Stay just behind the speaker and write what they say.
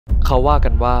เขาว่า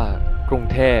กันว่ากรุง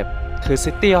เทพคือ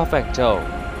City of Angel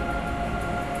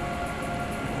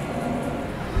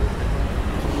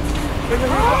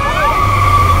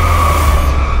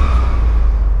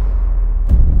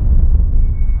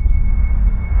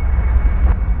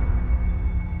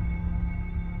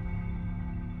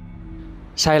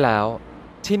ใช่แล้ว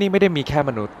ที่นี่ไม่ได้มีแค่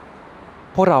มนุษย์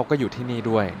พวกเราก็อยู่ที่นี่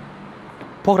ด้วย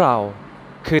พวกเรา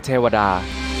คือเทวดา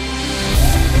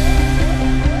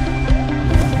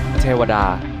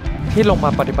ที่ลงม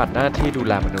าปฏิบัติหน้าที่ดู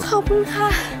แลมนุษย์ขอบคุณค่ะ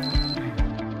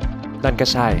นั่นก็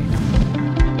ใช่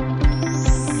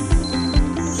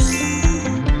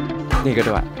นี่ก็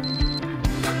ด้วย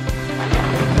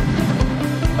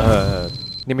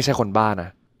นี่ไม่ใช่คนบ้านะ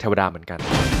เทวดาเหมือนกัน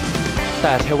แ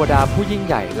ต่เทวดาผู้ยิ่ง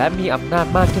ใหญ่และมีอำนาจ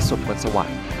มากที่สุดบนสวรร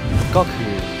ค์ก็คื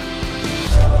อ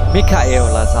มิคาเอล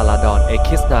ลานซาลาดอนเอ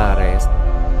คิสนาเรส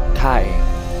ข้าเอง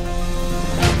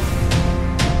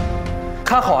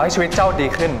ข้าขอให้ชีวิตเจ้าดี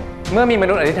ขึ้นเมื่อมีม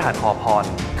นุษย์อธิษฐานขอพร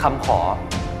คำขอ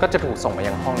ก็จะถูกส่งมา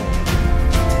ยังห้องนี้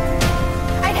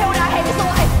ไอเทวดาเฮงซ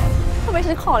วยทำไม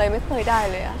ฉันขออะไรไม่เคยได้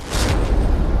เลยอะ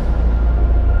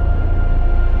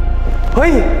เฮ้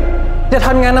ยอย่าท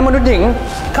ำงานนะมนุษย์หญิง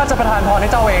ข้าจะประทานพรให้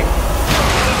เจ้าเอง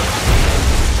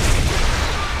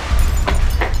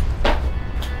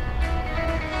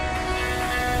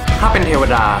ถ้าเป็นเทว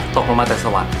ดาตกลงมาจากส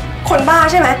วรรค์คนบ้า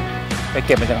ใช่ไหมไปเ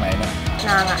ก็บมาจากไหนเนี่ย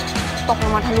นางอะตกล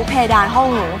งมาทะลุเพดานห้อง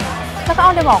หนูแล้วก็เอ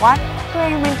าไปบอกว่าตัวเอ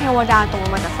งเป็นเทวดาตกล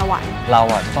งมาจากสวรรค์เรา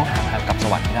อะจะต้องหาทางกลับส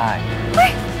วรรค์ให้ได้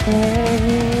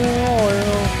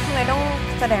ทำไมต้อง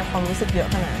แสดงความรู้สึกเยอะ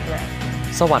ขนาดนั้นด้วย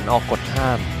สวรรค์ออกกฎห้า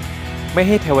มไม่ใ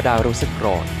ห้เทวดารู้สึกโกร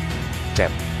ธเจ็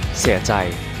บเสียใจ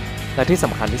และที่ส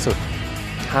ำคัญที่สุด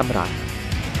ห้ามรัก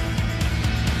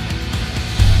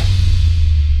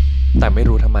แต่ไม่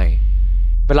รู้ทำไม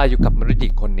เวลาอยู่กับมนุษย์หญิ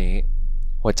งคนนี้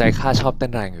หัวใจข้าชอบเต้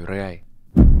นแรงอยู่เรื่อย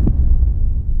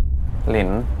หลิ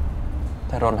นเ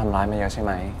ธอโดนทำร้ายมาเยอะใช่ไห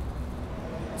ม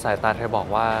สายตาเธอบอก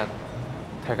ว่า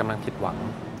เธอกำลังผิดหวัง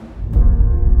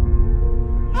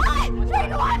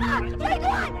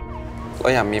ก็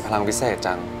อยากมีพลังวิเศษ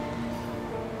จัง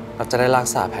เราจะได้รัก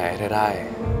ษาแผลให้เธอได้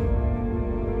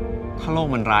ถ้าโลก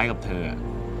มันร้ายกับเธอ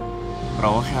เรา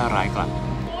ก็แค่ร้ายกลับ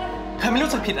เธอไม่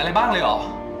รู้สึกผิดอะไรบ้างเลยหรอ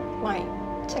ไม่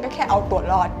ฉันก็แค่เอาตัว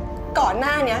รอดก่อนห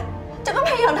น้านี้ฉันก็พ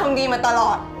ยายามทำดีมาตล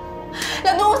อดแ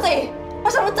ล้วดูสิว่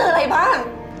าฉันมาเจออะไรบ้าง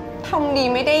ทำดี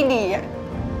ไม่ได้ดีอะ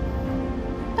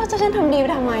แล้วจะฉันทำดีไป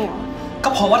ทำไมหรอก็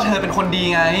เพราะว่าเธอเป็นคนดี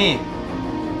ไง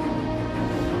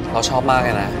เราชอบมากเล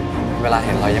ยนะเวลาเ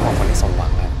ห็นรอยยิ้มของคนที่สมหวั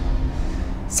งนะ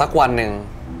สักวันหนึ่ง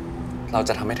เราจ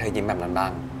ะทำให้เธอยิ้มแบบนั้นบ้า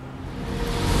ง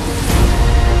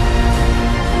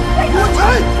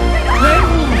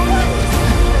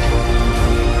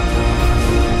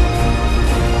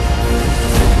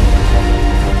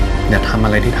อย่าทำอะ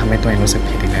ไรที่ทำให้ตัวเองรู้สึก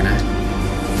ผิดอีกเลยนะ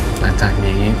หลังจาก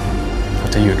นี้เรา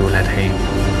จะอยู่ดูแลเธอเอง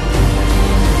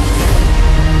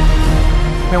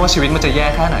ไม่ว่าชีวิตมันจะแย่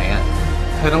แค่ไหนอ่ะ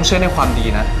เธอต้องเชื่อในความดี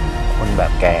นะคนแบ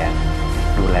บแก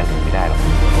ดูแลหนูไม่ได้หรอก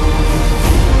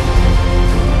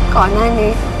ก่อนหน้า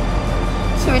นี้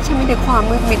ชีวิตฉันมีแต่ความ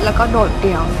มืดมิดแล้วก็โดดเ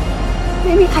ดี่ยวไ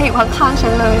ม่มีใครอยู่ข้างๆฉั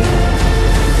นเลย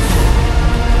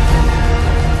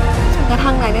จนกระ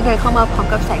ทั่งนายได้เดินเข้ามาพร้อม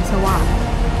กับแสงสว่าง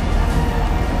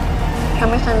ทำ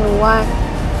ให้ฉันรู้ว่า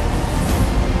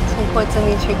ฉันควรจะ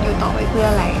มีชีวิตอยู่ต่อไปเพื่อ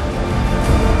อะไร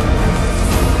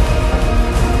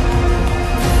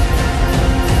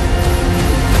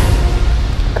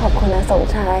ขอบคุณนะสม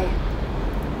ชาย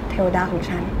เทวดาของ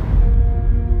ฉัน